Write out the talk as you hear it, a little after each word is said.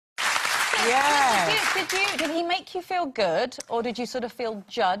Yeah. Did he make you feel good, or did you sort of feel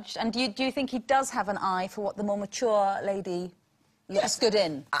judged? And do you think he does have an eye for what the more mature lady looks good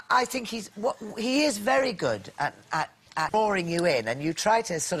in? I think he is very good at drawing you in, and you try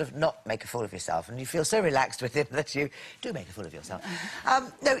to sort of not make a fool of yourself, and you feel so relaxed with him that you do make a fool of yourself.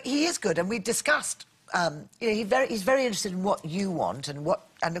 No, he is good, and we discussed. You know, he's very interested in what you want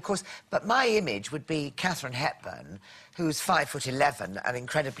and of course, but my image would be Katharine Hepburn, who's 5'11" and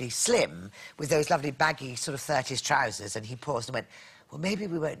incredibly slim, with those lovely baggy sort of 30s trousers, and he paused and went, well, maybe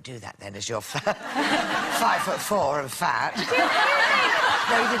we won't do that then, as you're 5'4" and fat.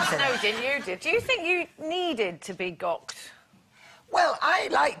 No, he didn't say that. No, didn't you? Did you think you needed to be gawked? Well, I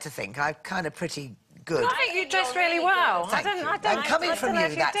like to think I'm kind of pretty good. I think you dressed really well. Thank you. And coming from you,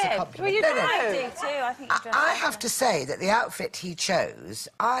 that's a compliment. Well, you no, do. I do too. I think you dressed I have to say that the outfit he chose,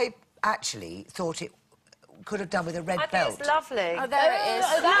 I actually thought it could have done with a red belt. I think it's lovely. Oh, there it is.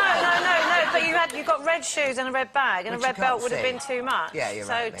 No, but you got red shoes and a red bag, and a red belt would have been too much. Yeah, you're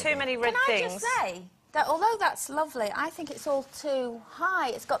right. So too many red things. Can I just say that although that's lovely, I think it's all too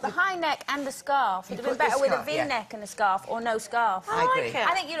high. It's got the high neck and the scarf. It'd have been better with a V-neck and a scarf, or no scarf. I agree.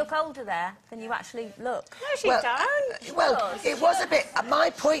 I think you look older there than you actually look. No, you don't. Well, it was a bit... my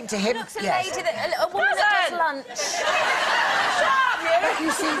point to him... Looks a lady that... a woman that does lunch. But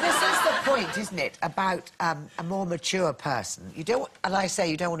you see, this is the point, isn't it, about a more mature person. You don't... And I say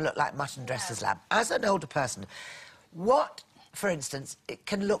you don't want to look like mutton dressed as lamb. As an older person, what... For instance, it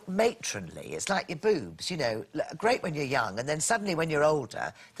can look matronly. It's like your boobs, you know, great when you're young, and then suddenly when you're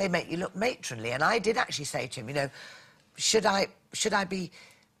older, they make you look matronly. And I did actually say to him, you know, should I be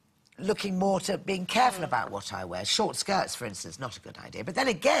looking more to being careful about what I wear? Short skirts, for instance, not a good idea. But then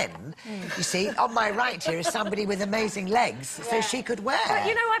again, you see, on my right here is somebody with amazing legs, so she could wear. But,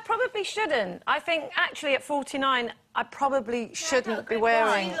 you know, I probably shouldn't. I think, actually, at 49, I probably shouldn't be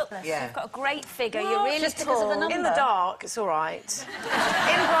wearing... You've got a great figure. You're really just because of a number. In the dark, it's all right.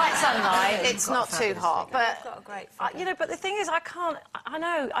 In bright sunlight, it's not too hot. But got a great figure. you know, but the thing is, I can't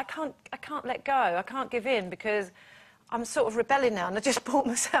let go. I can't give in because I'm sort of rebelling now, and I just bought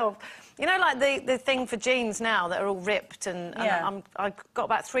myself... You know, like the thing for jeans now that are all ripped, and I've got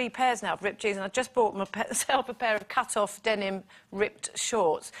about 3 pairs now of ripped jeans, and I just bought myself a pair of cut-off denim ripped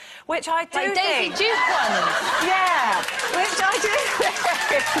shorts, which I do like Daisy Duke ones? Yeah, which I do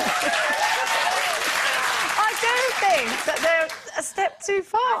I do think that they're a step too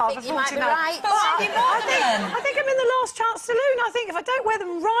far I think for you might 49. be right. But I think I'm in the last chance saloon. I think if I don't wear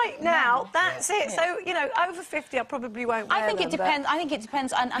them right now, that's it. So, you know, over 50, I probably won't wear them. I think it depends,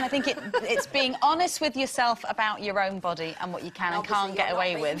 and I think it's being honest with yourself about your own body and what you can and can't get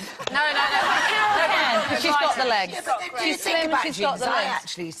away with. No, I can, because she's got the legs. She's slim, she's got the legs. I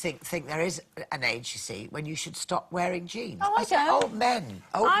actually think there is an age, you see, when you should stop wearing jeans. Oh, I don't. Old men.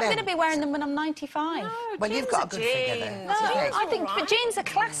 I'm going to be wearing them when I'm 95. Well, you've got a good figure then. No, I think but jeans are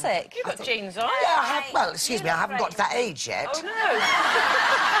classic. You've got jeans on. Yeah, I have. Well, excuse me, I haven't got to that age yet. Oh, no.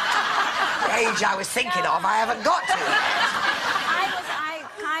 The age I was thinking of, I haven't got to. I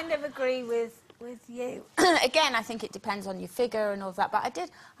kind of agree with you. Again, I think it depends on your figure and all of that. But I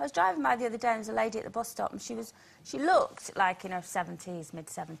was driving by the other day, and there was a lady at the bus stop, and she looked like in her 70s,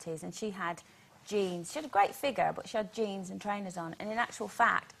 mid-70s, and she had jeans. She had a great figure, but she had jeans and trainers on. And in actual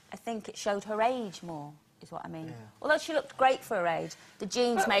fact, I think it showed her age more, is what I mean. Yeah. Although she looked great for her age, the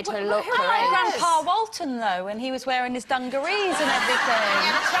jeans made her look her age. Grandpa Walton, though, when he was wearing his dungarees and everything.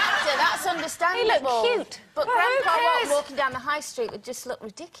 Yeah, tractor, that's understandable. He looked cute. But Grandpa Walton walking down the high street would just look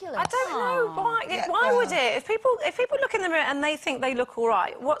ridiculous. I don't know why. Yeah, why would it? If people look in the mirror and they think they look all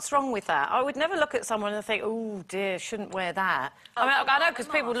right, what's wrong with that? I would never look at someone and think, oh dear, shouldn't wear that. I mean, I know because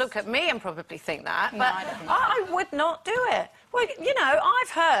people look at me and probably think that, but I would not do it. Well, you know, I've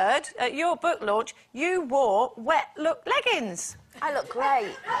heard at your book launch you wore wet look leggings. I look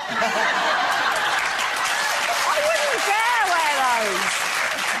great. I wouldn't dare wear those.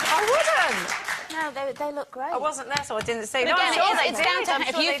 I wouldn't. No, they look great. I wasn't there, so I didn't see. But again, sure it's down to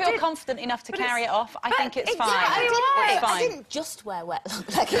if you feel confident enough to carry it off, I think it's fine. I didn't just wear wet look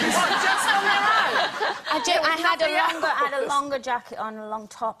leggings. Just on their own. I had a longer jacket on, a long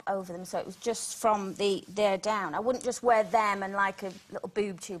top over them, so it was just from there down. I wouldn't just wear them and like a little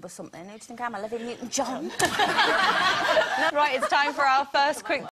boob tube or something. You'd think I'm Olivia Newton-John. Right, it's time for our first quick